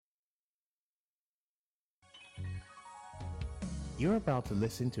You're about to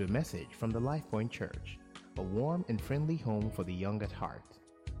listen to a message from the Life Point Church, a warm and friendly home for the young at heart.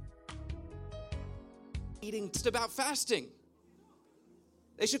 Eating just about fasting.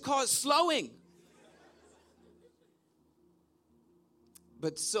 They should call it slowing.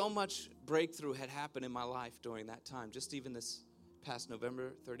 But so much breakthrough had happened in my life during that time, just even this past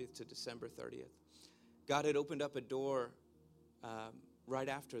November 30th to December 30th. God had opened up a door right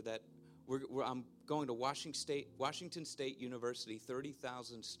after that. I'm going to Washington State University,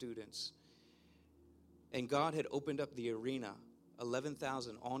 30,000 students. And God had opened up the arena,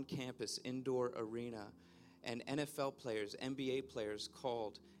 11,000 on-campus indoor arena. And NFL players, NBA players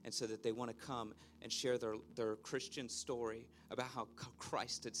called and said that they want to come and share their Christian story about how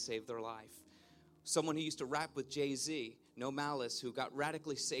Christ had saved their life. Someone who used to rap with Jay-Z, No Malice, who got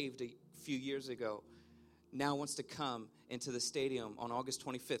radically saved a few years ago, now wants to come into the stadium on August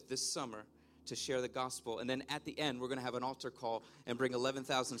 25th this summer to share the gospel. And then at the end, we're going to have an altar call and bring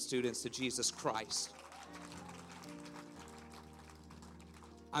 11,000 students to Jesus Christ.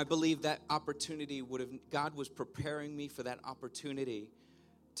 I believe that opportunity God was preparing me for that opportunity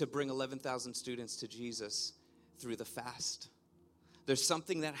to bring 11,000 students to Jesus through the fast. There's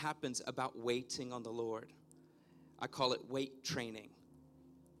something that happens about waiting on the Lord. I call it weight training.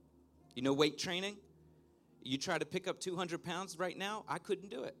 You know weight training? You try to pick up 200 pounds right now, I couldn't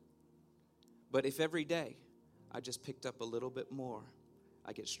do it. But if every day I just picked up a little bit more,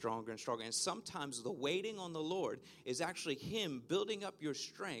 I get stronger and stronger. And sometimes the waiting on the Lord is actually Him building up your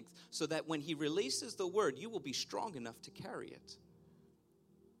strength so that when He releases the word, you will be strong enough to carry it.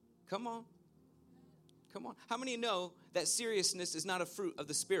 Come on. Come on. How many know that seriousness is not a fruit of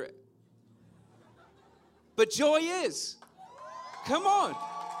the Spirit? But joy is. Come on.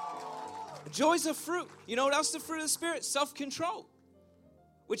 Joy's a fruit. You know what else is the fruit of the Spirit? Self-control.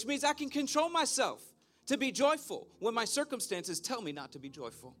 Which means I can control myself to be joyful when my circumstances tell me not to be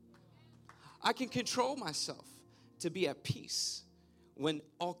joyful. I can control myself to be at peace when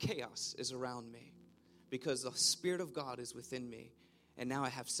all chaos is around me because the Spirit of God is within me and now I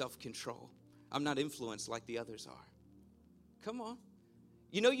have self-control. I'm not influenced like the others are. Come on.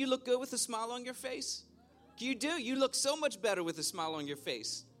 You know you look good with a smile on your face? You do. You look so much better with a smile on your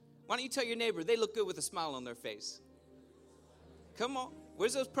face. Why don't you tell your neighbor they look good with a smile on their face? Come on.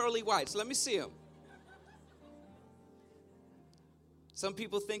 Where's those pearly whites? Let me see them. Some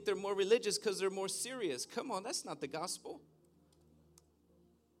people think they're more religious because they're more serious. Come on, that's not the gospel.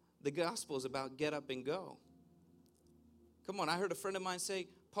 The gospel is about get up and go. Come on, I heard a friend of mine say,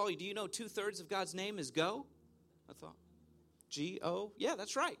 Paulie, do you know 2/3 of God's name is go? I thought, G-O? Yeah,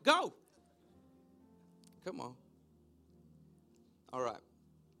 that's right, go. Come on. All right.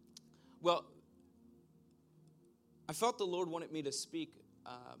 Well, I felt the Lord wanted me to speak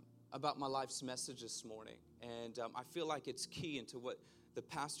about my life's message this morning. And I feel like it's key into what the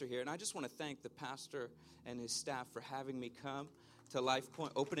pastor here, and I just want to thank the pastor and his staff for having me come to Life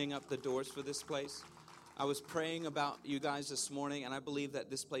Point, opening up the doors for this place. I was praying about you guys this morning, and I believe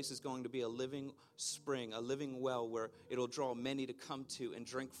that this place is going to be a living spring, a living well where it'll draw many to come to and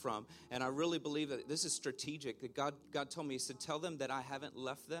drink from. And I really believe that this is strategic. That God told me, He said, tell them that I haven't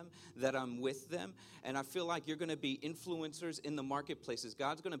left them, that I'm with them. And I feel like you're going to be influencers in the marketplaces.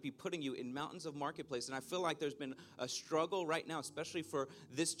 God's going to be putting you in mountains of marketplace. And I feel like there's been a struggle right now, especially for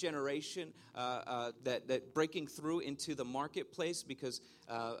this generation, that breaking through into the marketplace because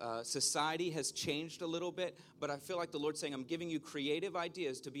society has changed a little bit, but I feel like the Lord's saying, I'm giving you creative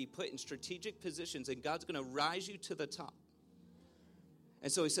ideas to be put in strategic positions, and God's going to rise you to the top. And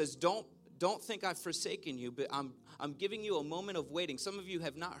so He says, don't think I've forsaken you, but I'm giving you a moment of waiting. Some of you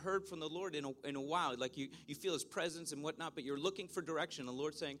have not heard from the Lord in a while, like you feel His presence and whatnot, but you're looking for direction. The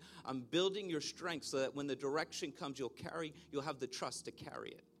Lord's saying, I'm building your strength so that when the direction comes, you'll have the trust to carry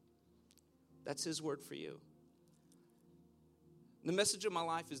it. That's His word for you. The message of my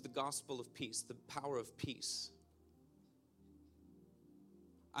life is the gospel of peace, the power of peace.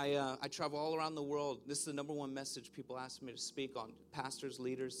 I travel all around the world. This is the number one message people ask me to speak on. Pastors,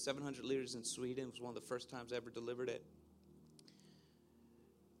 leaders, 700 leaders in Sweden. It was one of the first times I ever delivered it.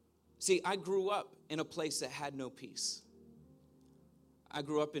 See, I grew up in a place that had no peace. I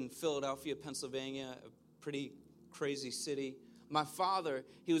grew up in Philadelphia, Pennsylvania, a pretty crazy city. My father,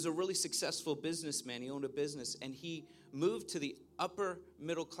 he was a really successful businessman. He owned a business, and he moved to the upper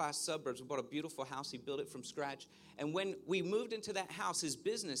middle-class suburbs. We bought a beautiful house. He built it from scratch. And when we moved into that house, his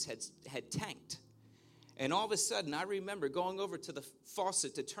business had tanked. And all of a sudden, I remember going over to the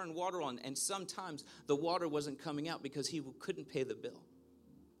faucet to turn water on, and sometimes the water wasn't coming out because he couldn't pay the bill.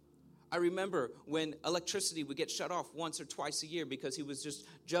 I remember when electricity would get shut off once or twice a year because he was just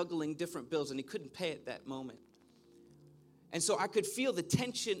juggling different bills and he couldn't pay at that moment. And so I could feel the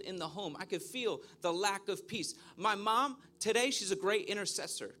tension in the home. I could feel the lack of peace. My mom, today, she's a great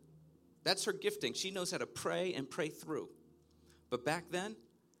intercessor. That's her gifting. She knows how to pray and pray through. But back then,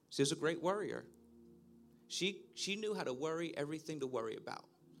 she was a great worrier. She knew how to worry everything to worry about.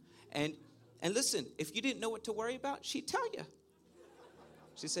 And listen, if you didn't know what to worry about, she'd tell you.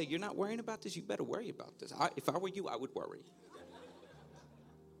 She'd say, you're not worrying about this? You better worry about this. If I were you, I would worry.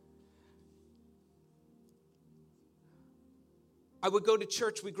 I would go to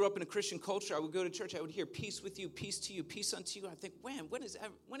church. We grew up in a Christian culture. I would go to church. I would hear peace with you, peace to you, peace unto you. I think, man, when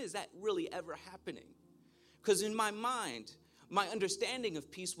is that really ever happening? Because in my mind, my understanding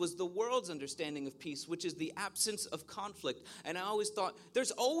of peace was the world's understanding of peace, which is the absence of conflict. And I always thought,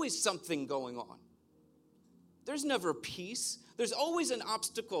 there's always something going on. There's never peace. There's always an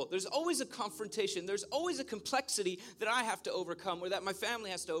obstacle. There's always a confrontation. There's always a complexity that I have to overcome or that my family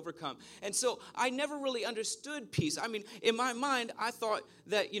has to overcome. And so I never really understood peace. I mean, in my mind, I thought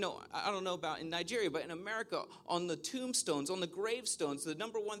that, I don't know about in Nigeria, but in America, on the tombstones, on the gravestones, the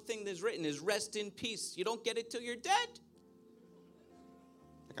number one thing that's written is rest in peace. You don't get it till you're dead.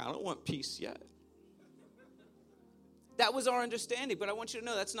 Like, I don't want peace yet. That was our understanding, but I want you to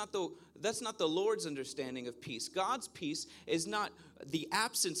know that's not the Lord's understanding of peace. God's peace is not the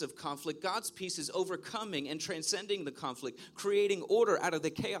absence of conflict. God's peace is overcoming and transcending the conflict, creating order out of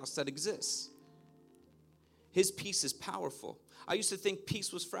the chaos that exists. His peace is powerful. I used to think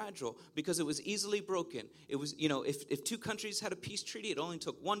peace was fragile because it was easily broken. It was, if two countries had a peace treaty, it only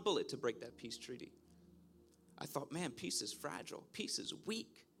took one bullet to break that peace treaty. I thought, man, peace is fragile. Peace is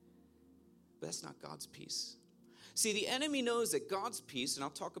weak. But that's not God's peace. See, the enemy knows that God's peace, and I'll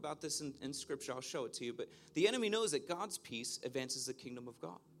talk about this in Scripture, I'll show it to you, but the enemy knows that God's peace advances the kingdom of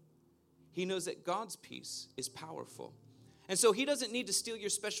God. He knows that God's peace is powerful. And so he doesn't need to steal your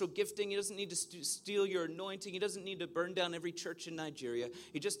special gifting. He doesn't need to steal your anointing. He doesn't need to burn down every church in Nigeria.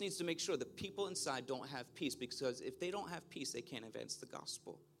 He just needs to make sure the people inside don't have peace, because if they don't have peace, they can't advance the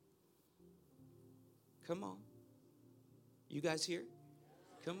gospel. Come on. You guys here?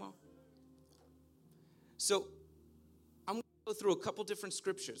 Come on. So I'm going to go through a couple different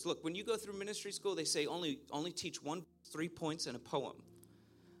scriptures. Look, when you go through ministry school, they say only teach 3 points and a poem.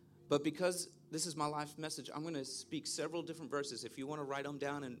 But because this is my life message, I'm going to speak several different verses. If you want to write them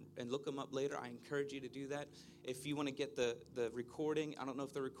down and look them up later, I encourage you to do that. If you want to get the recording, I don't know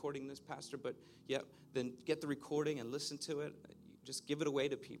if they're recording this, Pastor, but then get the recording and listen to it. Just give it away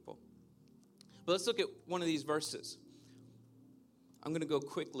to people. But let's look at one of these verses. I'm going to go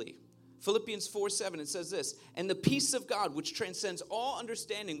quickly. Philippians 4:7, it says this, and the peace of God, which transcends all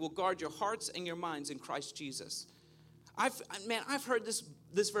understanding, will guard your hearts and your minds in Christ Jesus. I've heard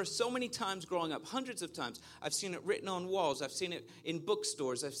this verse so many times growing up, hundreds of times. I've seen it written on walls. I've seen it in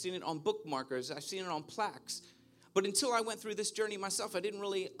bookstores. I've seen it on bookmarkers. I've seen it on plaques. But until I went through this journey myself, I didn't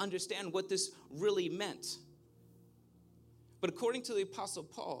really understand what this really meant. But according to the Apostle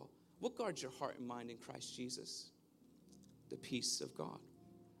Paul, what guards your heart and mind in Christ Jesus? The peace of God.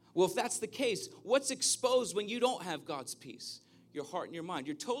 Well, if that's the case, what's exposed when you don't have God's peace? Your heart and your mind.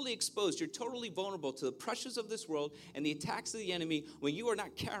 You're totally exposed. You're totally vulnerable to the pressures of this world and the attacks of the enemy when you are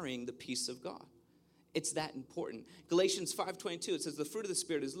not carrying the peace of God. It's that important. Galatians 5:22, it says, the fruit of the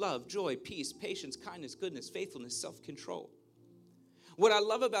Spirit is love, joy, peace, patience, kindness, goodness, faithfulness, self-control. What I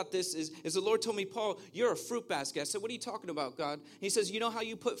love about this is the Lord told me, Paul, you're a fruit basket. I said, what are you talking about, God? He says, you know how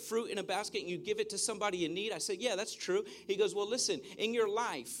you put fruit in a basket and you give it to somebody in need? I said, yeah, that's true. He goes, well, listen, in your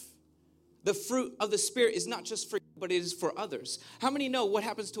life, the fruit of the Spirit is not just for you, but it is for others. How many know what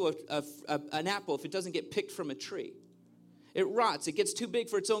happens to an apple if it doesn't get picked from a tree? It rots. It gets too big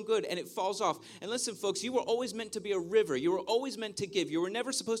for its own good, and it falls off. And listen, folks, you were always meant to be a river. You were always meant to give. You were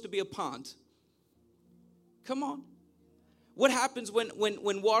never supposed to be a pond. Come on. What happens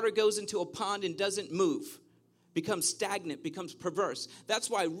when water goes into a pond and doesn't move? Becomes stagnant, becomes perverse. That's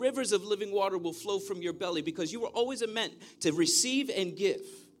why rivers of living water will flow from your belly, because you were always meant to receive and give.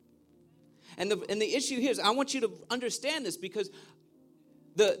 And the issue here is I want you to understand this, because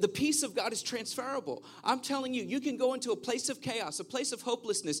the peace of God is transferable. I'm telling you, you can go into a place of chaos, a place of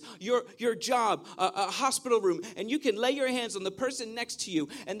hopelessness, your job, a hospital room, and you can lay your hands on the person next to you,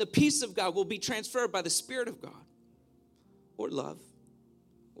 and the peace of God will be transferred by the Spirit of God. Or love,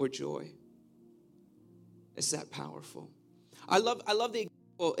 or joy. It's that powerful. I love the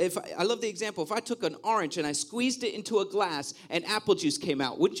example. If I took an orange and I squeezed it into a glass and apple juice came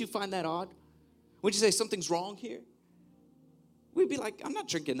out, wouldn't you find that odd? Wouldn't you say something's wrong here? We'd be like, I'm not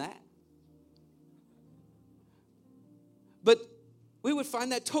drinking that. But we would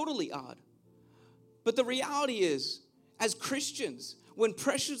find that totally odd. But the reality is, as Christians, When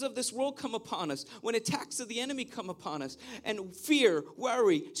pressures of this world come upon us, when attacks of the enemy come upon us, and fear,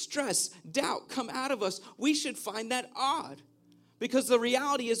 worry, stress, doubt come out of us, we should find that odd. Because the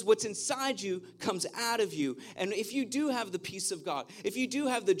reality is what's inside you comes out of you. And if you do have the peace of God, if you do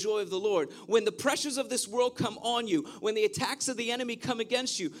have the joy of the Lord, when the pressures of this world come on you, when the attacks of the enemy come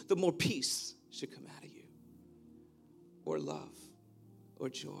against you, the more peace should come out of you. Or love, or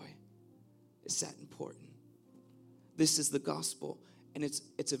joy. It's that important. This is the gospel, and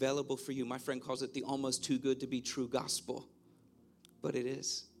it's available for you. My friend calls it the almost too good to be true gospel. But it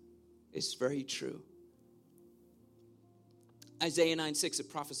is. It's very true. Isaiah 9:6, it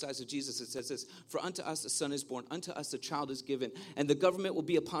prophesies of Jesus. It says this, for unto us a son is born, unto us a child is given, and the government will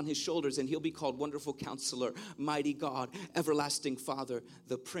be upon his shoulders, and he'll be called Wonderful Counselor, Mighty God, Everlasting Father,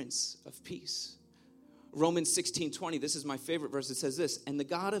 the Prince of Peace. Romans 16:20, this is my favorite verse. It says this, and the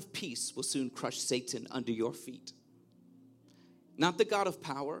God of peace will soon crush Satan under your feet. Not the God of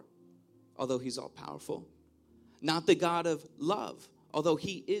power, although he's all powerful. Not the God of love, although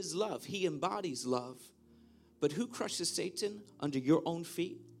he is love. He embodies love. But who crushes Satan under your own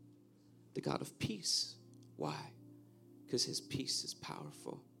feet? The God of peace. Why? Because his peace is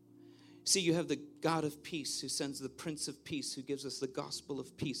powerful. See, you have the God of peace who sends the Prince of Peace who gives us the gospel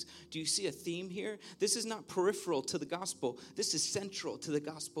of peace. Do you see a theme here? This is not peripheral to the gospel. This is central to the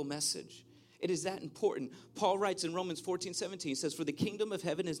gospel message. It is that important. Paul writes in Romans 14:17, he says, for the kingdom of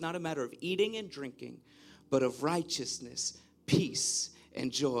heaven is not a matter of eating and drinking, but of righteousness, peace, and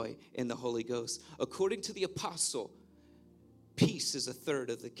joy in the Holy Ghost. According to the apostle, peace is a third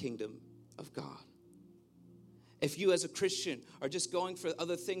of the kingdom of God. If you as a Christian are just going for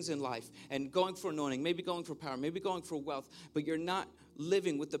other things in life and going for anointing, maybe going for power, maybe going for wealth, but you're not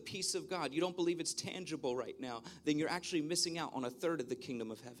living with the peace of God, you don't believe it's tangible right now, then you're actually missing out on a third of the kingdom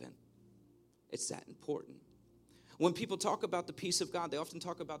of heaven. It's that important. When people talk about the peace of God, they often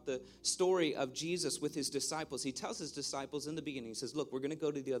talk about the story of Jesus with his disciples. He tells his disciples in the beginning, he says, look, we're going to go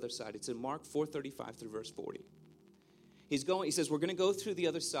to the other side. It's in Mark 4:35 through verse 40. He says, we're going to go through the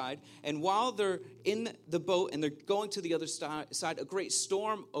other side. And while they're in the boat and they're going to the other side, a great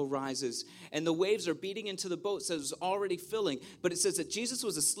storm arises. And the waves are beating into the boat, so it's already filling. But it says that Jesus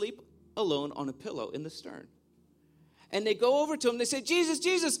was asleep alone on a pillow in the stern. And they go over to him. They say, Jesus,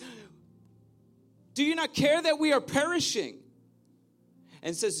 Jesus, do you not care that we are perishing?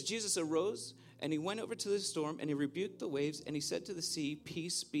 And it says Jesus arose and he went over to the storm and he rebuked the waves and he said to the sea,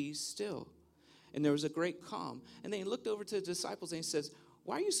 peace, be still. And there was a great calm. And then he looked over to the disciples and he says,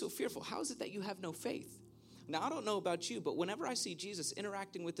 why are you so fearful? How is it that you have no faith? Now, I don't know about you, but whenever I see Jesus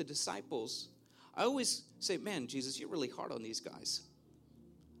interacting with the disciples, I always say, man, Jesus, you're really hard on these guys.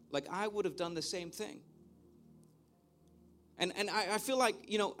 Like I would have done the same thing. And I feel like,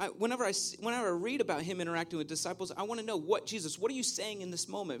 whenever I read about him interacting with disciples, I want to know what are you saying in this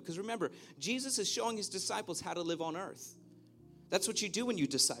moment? Because remember, Jesus is showing his disciples how to live on earth. That's what you do when you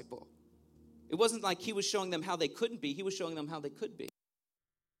disciple. It wasn't like he was showing them how they couldn't be. He was showing them how they could be.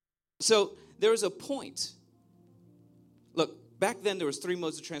 So there was a point. Look, back then there was 3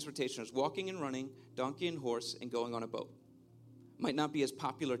 modes of transportation. There was walking and running, donkey and horse, and going on a boat. Might not be as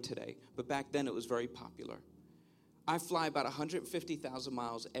popular today, but back then it was very popular. I fly about 150,000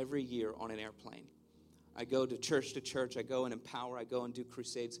 miles every year on an airplane. I go to church. I go and empower. I go and do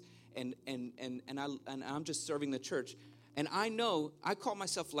crusades. And I'm just serving the church. And I know, I call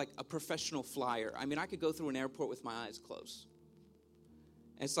myself like a professional flyer. I mean, I could go through an airport with my eyes closed.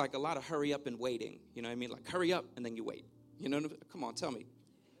 And it's like a lot of hurry up and waiting. You know what I mean? Like hurry up and then you wait. You know, come on, tell me.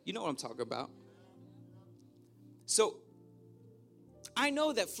 You know what I'm talking about. So I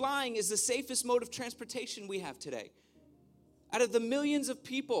know that flying is the safest mode of transportation we have today. Out of the millions of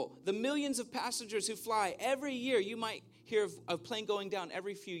people, the millions of passengers who fly every year, you might hear of a plane going down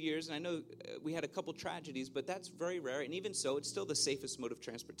every few years. And I know we had a couple tragedies, but that's very rare. And even so, it's still the safest mode of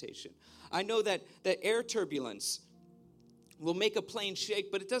transportation. I know that air turbulence will make a plane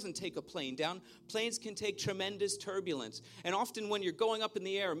shake, but it doesn't take a plane down. Planes can take tremendous turbulence. And often when you're going up in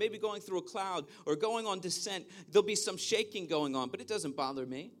the air, maybe going through a cloud or going on descent, there'll be some shaking going on, but it doesn't bother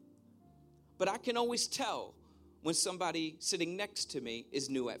me. But I can always tell when somebody sitting next to me is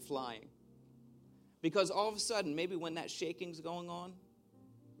new at flying. Because all of a sudden, maybe when that shaking's going on,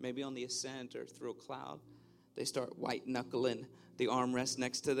 maybe on the ascent or through a cloud, they start white-knuckling the armrest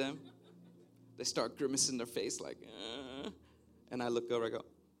next to them. They start grimacing their face like, And I look over, I go,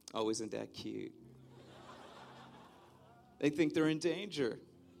 oh, isn't that cute? They think they're in danger.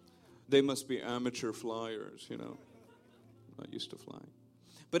 They must be amateur flyers, Not used to flying.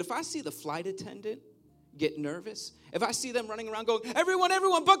 But if I see the flight attendant get nervous, if I see them running around going, everyone,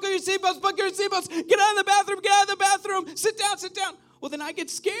 buckle your seatbelts, get out of the bathroom, sit down. Well, then I get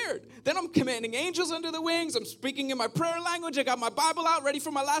scared. Then I'm commanding angels under the wings. I'm speaking in my prayer language. I got my Bible out ready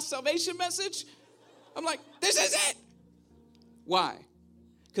for my last salvation message. I'm like, this is it. Why?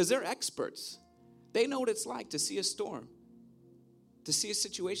 Because they're experts. They know what it's like to see a storm, to see a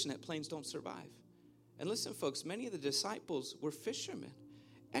situation that planes don't survive. And listen, folks, many of the disciples were fishermen,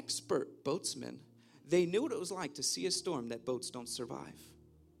 expert boatsmen. They knew what it was like to see a storm that boats don't survive.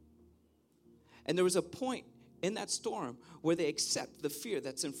 And there was a point in that storm where they accept the fear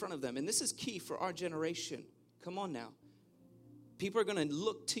that's in front of them. And this is key for our generation. Come on now. People are going to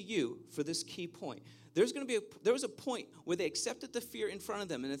look to you for this key point. There was a point where they accepted the fear in front of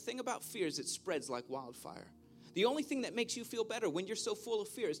them. And the thing about fear is it spreads like wildfire. The only thing that makes you feel better when you're so full of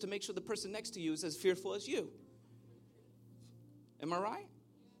fear is to make sure the person next to you is as fearful as you. Am I right?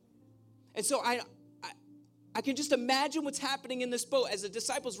 And so I can just imagine what's happening in this boat as the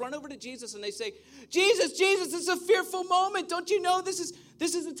disciples run over to Jesus and they say, Jesus, this is a fearful moment. Don't you know this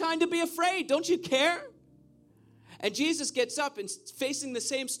is the time to be afraid? Don't you care? And Jesus gets up and facing the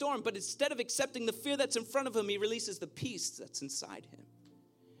same storm, but instead of accepting the fear that's in front of him, he releases the peace that's inside him.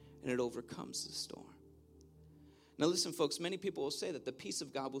 And it overcomes the storm. Now listen, folks, many people will say that the peace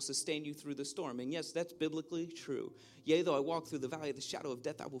of God will sustain you through the storm. And yes, that's biblically true. Yea, though I walk through the valley of the shadow of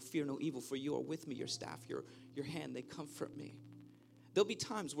death, I will fear no evil, for you are with me, your staff, your hand, they comfort me. There'll be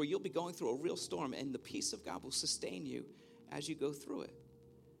times where you'll be going through a real storm, and the peace of God will sustain you as you go through it.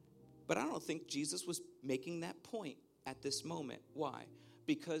 But I don't think Jesus was making that point at this moment. Why?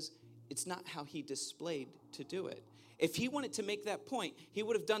 Because it's not how he displayed to do it. If he wanted to make that point, he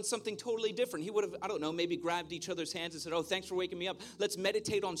would have done something totally different. He would have, I don't know, maybe grabbed each other's hands and said, oh, thanks for waking me up. Let's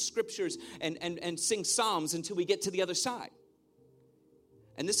meditate on scriptures and sing psalms until we get to the other side.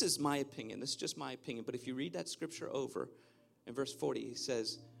 And this is my opinion. This is just my opinion. But if you read that scripture over, in verse 40, he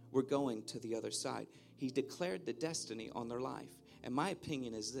says, we're going to the other side. He declared the destiny on their life. And my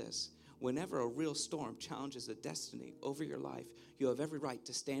opinion is this. Whenever a real storm challenges a destiny over your life, you have every right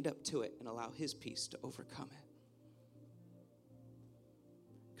to stand up to it and allow his peace to overcome it.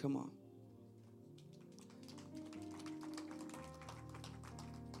 Come on.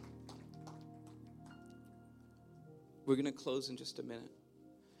 We're going to close in just a minute.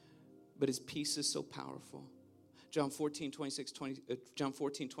 But his peace is so powerful. John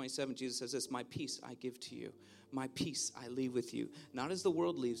 14:27, Jesus says this, my peace I give to you. My peace I leave with you. Not as the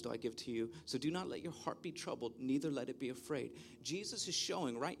world leaves do I give to you. So do not let your heart be troubled, neither let it be afraid. Jesus is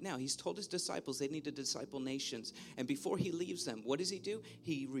showing right now, he's told his disciples they need to disciple nations. And before he leaves them, what does he do?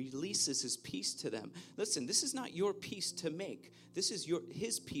 He releases his peace to them. Listen, this is not your peace to make. This is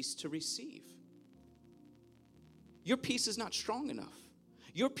his peace to receive. Your peace is not strong enough.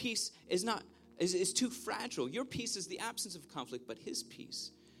 Your peace is too fragile. Your peace is the absence of conflict, but his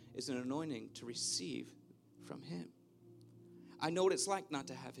peace is an anointing to receive from him. I know what it's like not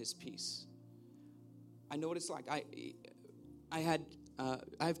to have his peace. I know what it's like. I have a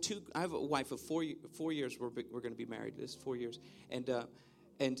wife of 4 years. We're going to be married. This 4 years,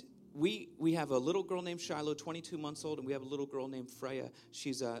 and we have a little girl named Shiloh, 22 months old, and we have a little girl named Freya.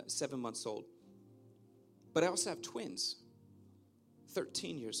 She's 7 months old. But I also have twins,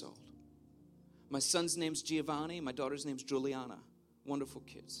 13 years old. My son's name's Giovanni. My daughter's name's Juliana. Wonderful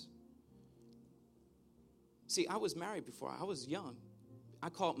kids. See, I was married before. I was young. I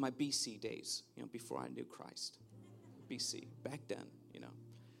call it my BC days, before I knew Christ. BC, back then,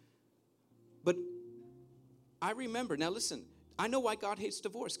 But I remember, now listen, I know why God hates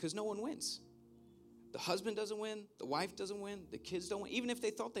divorce, because no one wins. The husband doesn't win. The wife doesn't win. The kids don't win. Even if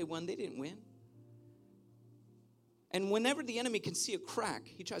they thought they won, they didn't win. And whenever the enemy can see a crack,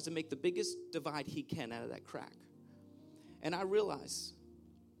 he tries to make the biggest divide he can out of that crack. And I realize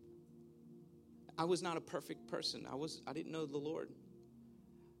I was not a perfect person. I didn't know the Lord.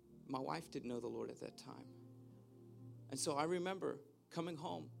 My wife didn't know the Lord at that time. And so I remember coming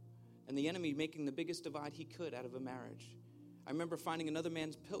home and the enemy making the biggest divide he could out of a marriage. I remember finding another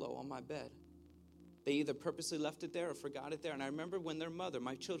man's pillow on my bed. They either purposely left it there or forgot it there. And I remember when their mother,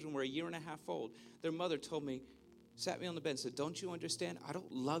 my children were 1.5 years old, their mother told me, sat me on the bed and said, don't you understand? I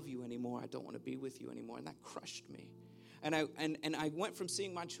don't love you anymore. I don't want to be with you anymore. And that crushed me. And I went from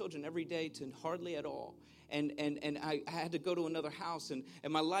seeing my children every day to hardly at all. And I had to go to another house, and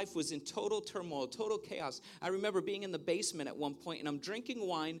my life was in total turmoil, total chaos. I remember being in the basement at one point, and I'm drinking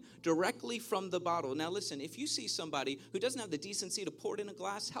wine directly from the bottle. Now listen, if you see somebody who doesn't have the decency to pour it in a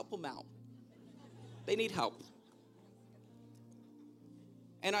glass, help them out. They need help.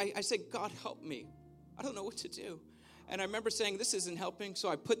 And I said, God, help me. I don't know what to do. And I remember saying, this isn't helping. So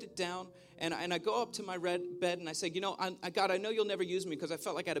I put it down, and I go up to my bed, and I said, God, I know you'll never use me, because I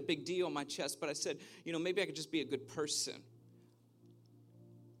felt like I had a big D on my chest. But I said, maybe I could just be a good person.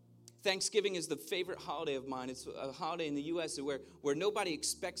 Thanksgiving is the favorite holiday of mine. It's a holiday in the U.S. where nobody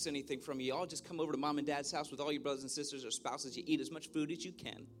expects anything from you. You all just come over to mom and dad's house with all your brothers and sisters or spouses. You eat as much food as you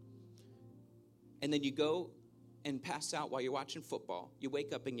can. And then you go and pass out while you're watching football. You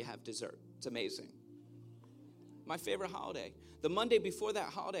wake up and you have dessert. It's amazing. My favorite holiday. The Monday before that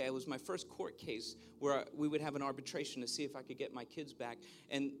holiday, it was my first court case where we would have an arbitration to see if I could get my kids back.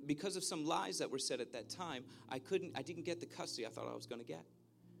 And because of some lies that were said at that time, I didn't get the custody I thought I was going to get.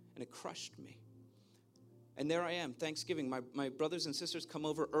 And it crushed me. And there I am, Thanksgiving. My brothers and sisters come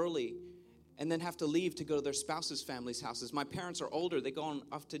over early and then have to leave to go to their spouses' families' houses. My parents are older. They go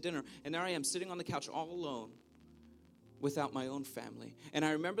off to dinner. And there I am, sitting on the couch all alone without my own family. And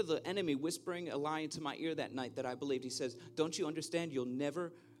I remember the enemy whispering a lie into my ear that night that I believed. He says, don't you understand? You'll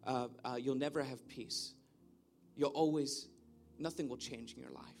never have peace. Nothing will change in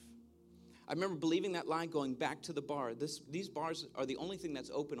your life. I remember believing that lie, going back to the bar. These bars are the only thing that's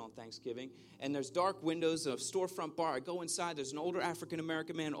open on Thanksgiving. And there's dark windows, a storefront bar. I go inside. There's an older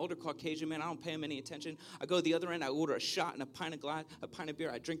African-American man, an older Caucasian man. I don't pay him any attention. I go to the other end. I order a shot and a pint of beer.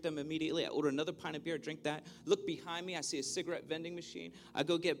 I drink them immediately. I order another pint of beer, drink that. Look behind me. I see a cigarette vending machine. I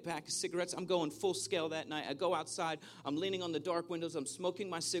go get back cigarettes. I'm going full scale that night. I go outside. I'm leaning on the dark windows. I'm smoking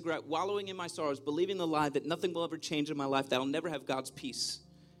my cigarette, wallowing in my sorrows, believing the lie that nothing will ever change in my life, that I'll never have God's peace.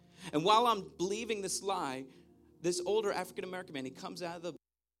 And while I'm believing this lie, this older African-American man, he comes out of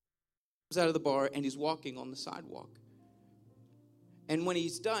the bar, and he's walking on the sidewalk. And when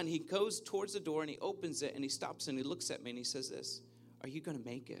he's done, he goes towards the door, and he opens it, and he stops, and he looks at me, and he says this, are you going to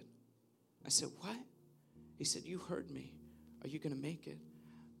make it? I said, what? He said, you heard me. Are you going to make it?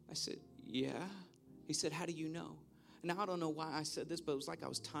 I said, yeah. He said, how do you know? Now, I don't know why I said this, but it was like I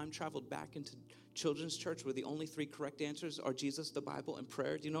was time traveled back into children's church where the only 3 correct answers are Jesus, the Bible, and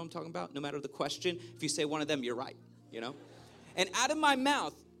prayer. Do you know what I'm talking about? No matter the question, if you say one of them, you're right, And out of my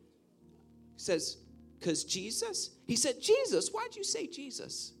mouth, he says, because Jesus? He said, Jesus? Why'd you say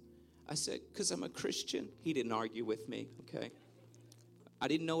Jesus? I said, because I'm a Christian. He didn't argue with me, okay? I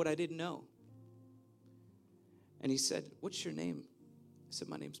didn't know what I didn't know. And he said, what's your name? I said,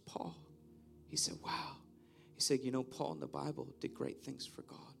 my name's Paul. He said, wow. He said, Paul in the Bible did great things for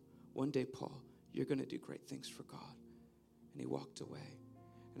God. One day, Paul, you're going to do great things for God. And he walked away.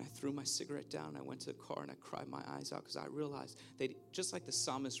 And I threw my cigarette down. I went to the car, and I cried my eyes out because I realized that just like the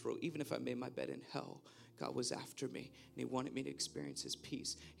psalmist wrote, even if I made my bed in hell, God was after me. And he wanted me to experience his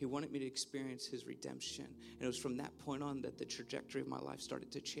peace. He wanted me to experience his redemption. And it was from that point on that the trajectory of my life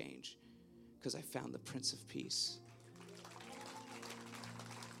started to change because I found the Prince of Peace.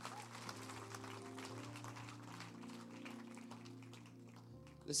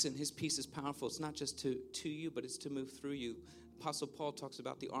 Listen, his peace is powerful. It's not just to you, but it's to move through you. Apostle Paul talks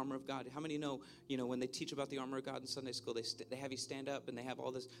about the armor of God. How many know, when they teach about the armor of God in Sunday school, they have you stand up, and they have all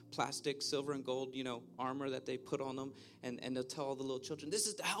this plastic, silver, and gold, armor that they put on them, and they'll tell all the little children, this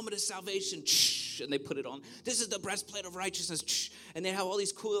is the helmet of salvation, and they put it on. This is the breastplate of righteousness, and they have all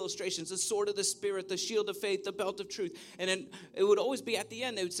these cool illustrations, the sword of the Spirit, the shield of faith, the belt of truth. And then it would always be at the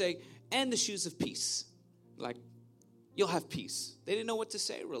end, they would say, and the shoes of peace. Like, you'll have peace. They didn't know what to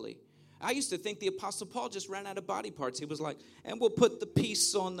say, really. I used to think the Apostle Paul just ran out of body parts. He was like, and we'll put the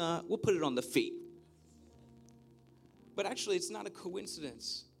peace we'll put it on the feet. But actually, it's not a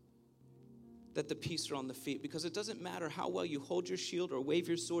coincidence that the peace are on the feet, because it doesn't matter how well you hold your shield or wave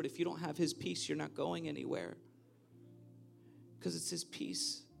your sword. If you don't have his peace, you're not going anywhere. Because it's his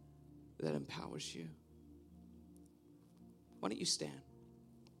peace that empowers you. Why don't you stand?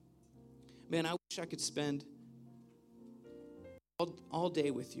 Man, I wish I could spend all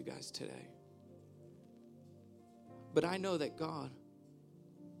day with you guys today. But I know that God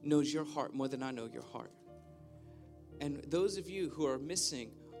knows your heart more than I know your heart. And those of you who are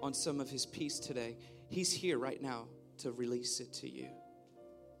missing on some of his peace today, he's here right now to release it to you.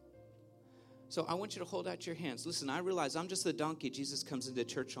 So I want you to hold out your hands. Listen, I realize I'm just the donkey Jesus comes into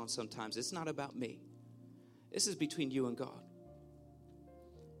church on sometimes. It's not about me. This is between you and God.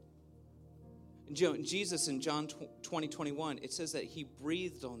 Jesus in John 20:21, it says that he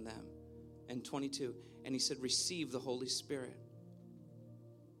breathed on them, and 22, and he said, receive the Holy Spirit.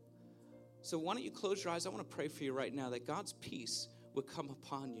 So why don't you close your eyes? I want to pray for you right now that God's peace would come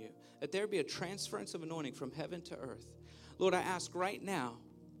upon you, that there be a transference of anointing from heaven to earth. Lord, I ask right now,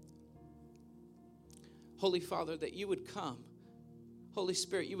 Holy Father, that you would come. Holy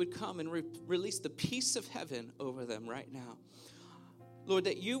Spirit, you would come and release the peace of heaven over them right now. Lord,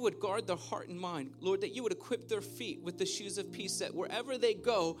 that you would guard their heart and mind. Lord, that you would equip their feet with the shoes of peace, that wherever they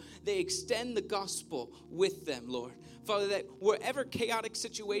go, they extend the gospel with them, Lord. Father, that wherever chaotic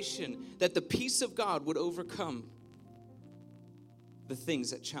situation, that the peace of God would overcome the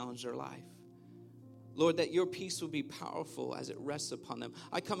things that challenge their life. Lord, that your peace will be powerful as it rests upon them.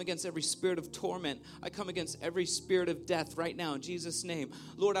 I come against every spirit of torment. I come against every spirit of death right now in Jesus' name.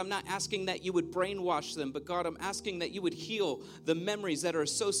 Lord, I'm not asking that you would brainwash them, but God, I'm asking that you would heal the memories that are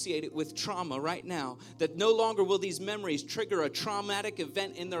associated with trauma right now, that no longer will these memories trigger a traumatic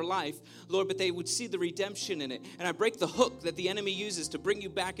event in their life, Lord, but they would see the redemption in it. And I break the hook that the enemy uses to bring you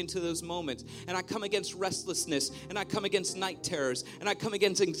back into those moments. And I come against restlessness, and I come against night terrors, and I come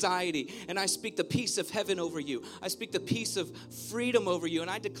against anxiety, and I speak the peace of heaven over you. I speak the peace of freedom over you, and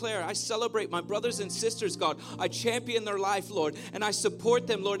I declare, I celebrate my brothers and sisters, God. I champion their life, Lord, and I support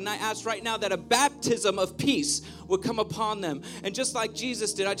them, Lord, and I ask right now that a baptism of peace would come upon them. And just like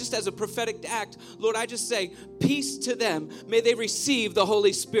Jesus did, I just as a prophetic act, Lord, I just say, peace to them. May they receive the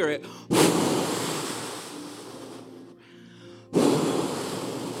Holy Spirit.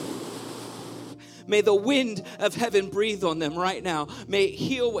 May the wind of heaven breathe on them right now. May it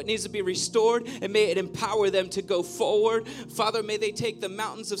heal what needs to be restored, and may it empower them to go forward. Father, may they take the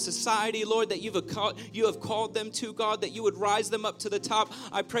mountains of society, Lord, that you have called them to, God, that you would rise them up to the top.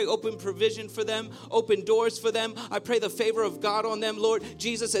 I pray open provision for them, open doors for them. I pray the favor of God on them, Lord.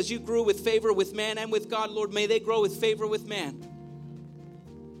 Jesus, as you grew with favor with man and with God, Lord, may they grow with favor with man.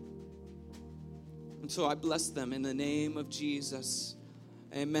 And so I bless them in the name of Jesus.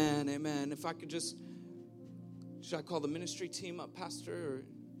 Amen, amen. If I could just, should I call the ministry team up, Pastor?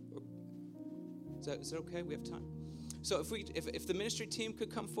 Or is that okay? We have time. So if the ministry team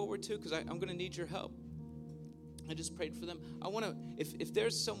could come forward too, because I'm going to need your help. I just prayed for them. I want to, if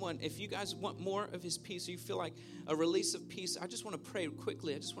there's someone, if you guys want more of his peace, or you feel like a release of peace, I just want to pray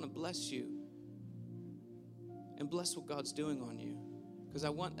quickly. I just want to bless you and bless what God's doing on you, because I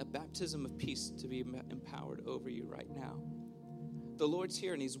want a baptism of peace to be empowered over you right now. The Lord's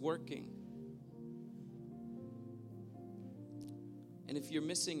here and he's working. And if you're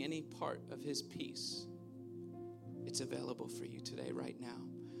missing any part of his peace, it's available for you today, right now.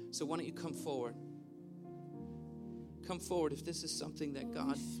 So why don't you come forward? Come forward if this is something that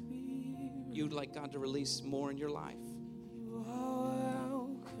God, you'd like God to release more in your life.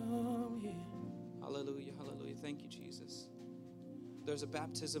 Hallelujah, hallelujah. Thank you, Jesus. There's a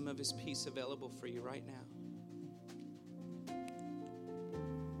baptism of his peace available for you right now.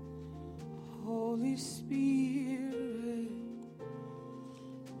 Holy Spirit,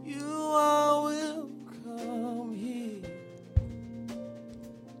 you are welcome here.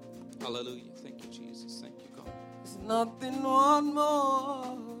 Hallelujah. Thank you, Jesus. Thank you, God. There's nothing one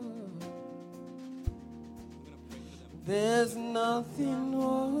more. There's nothing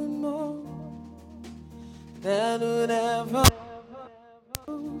one more that would ever.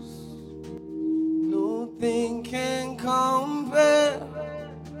 Nothing can compare.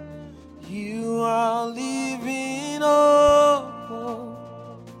 You are living hope.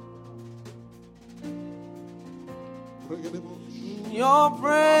 In your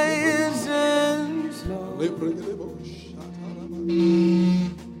presence, Lord.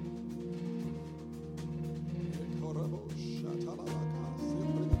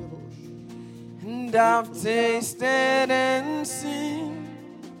 And I've tasted and seen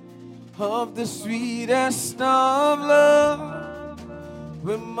of the sweetest of love,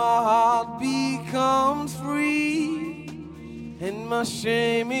 when my heart becomes free and my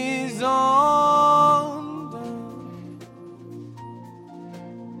shame is undone.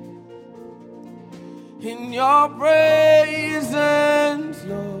 In your presence,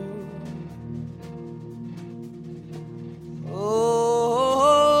 Lord.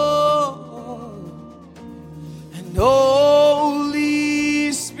 Oh, and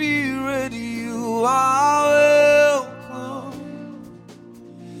Holy Spirit, you are welcome.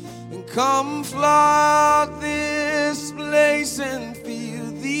 And come flood this place and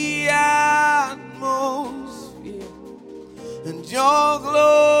fill the atmosphere. And your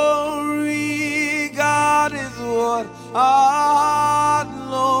glory, God, is what our heart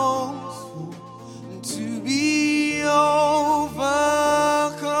longs for. And to be overcome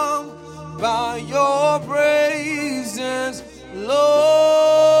by your presence, Lord.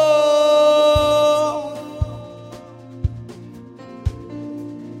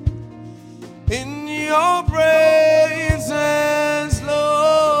 In your presence, Lord.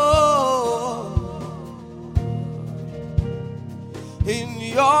 In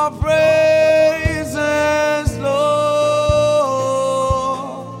your presence, Lord.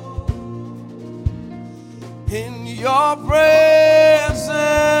 In your presence,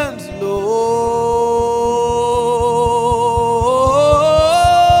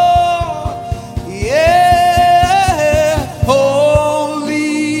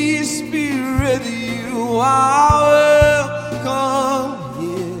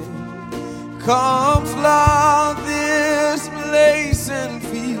 Come flood this place and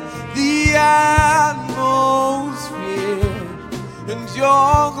feel the atmosphere. And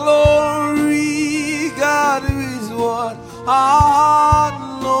your glory, God, is what our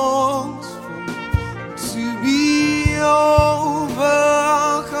heart longs for. To be overcome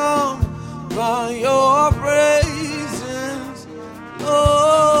by your presence,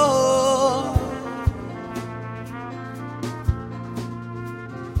 Lord.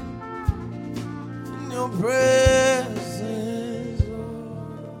 In your presence,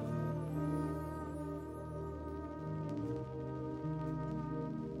 Lord.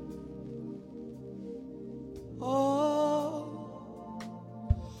 Oh,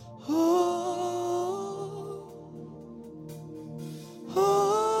 oh, oh,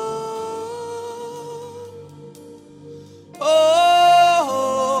 oh,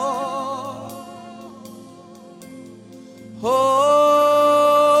 oh.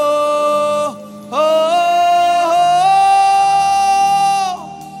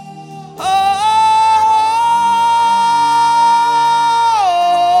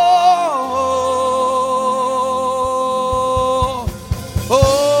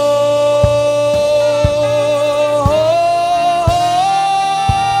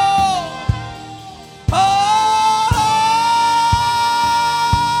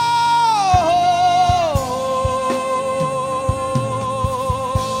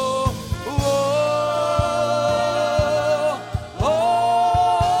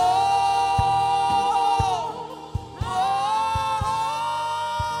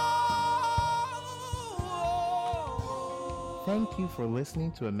 Thank you for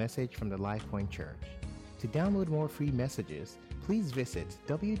listening to a message from the LifePoint Church. To download more free messages, please visit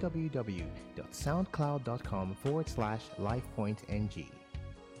www.soundcloud.com/LifePointNG.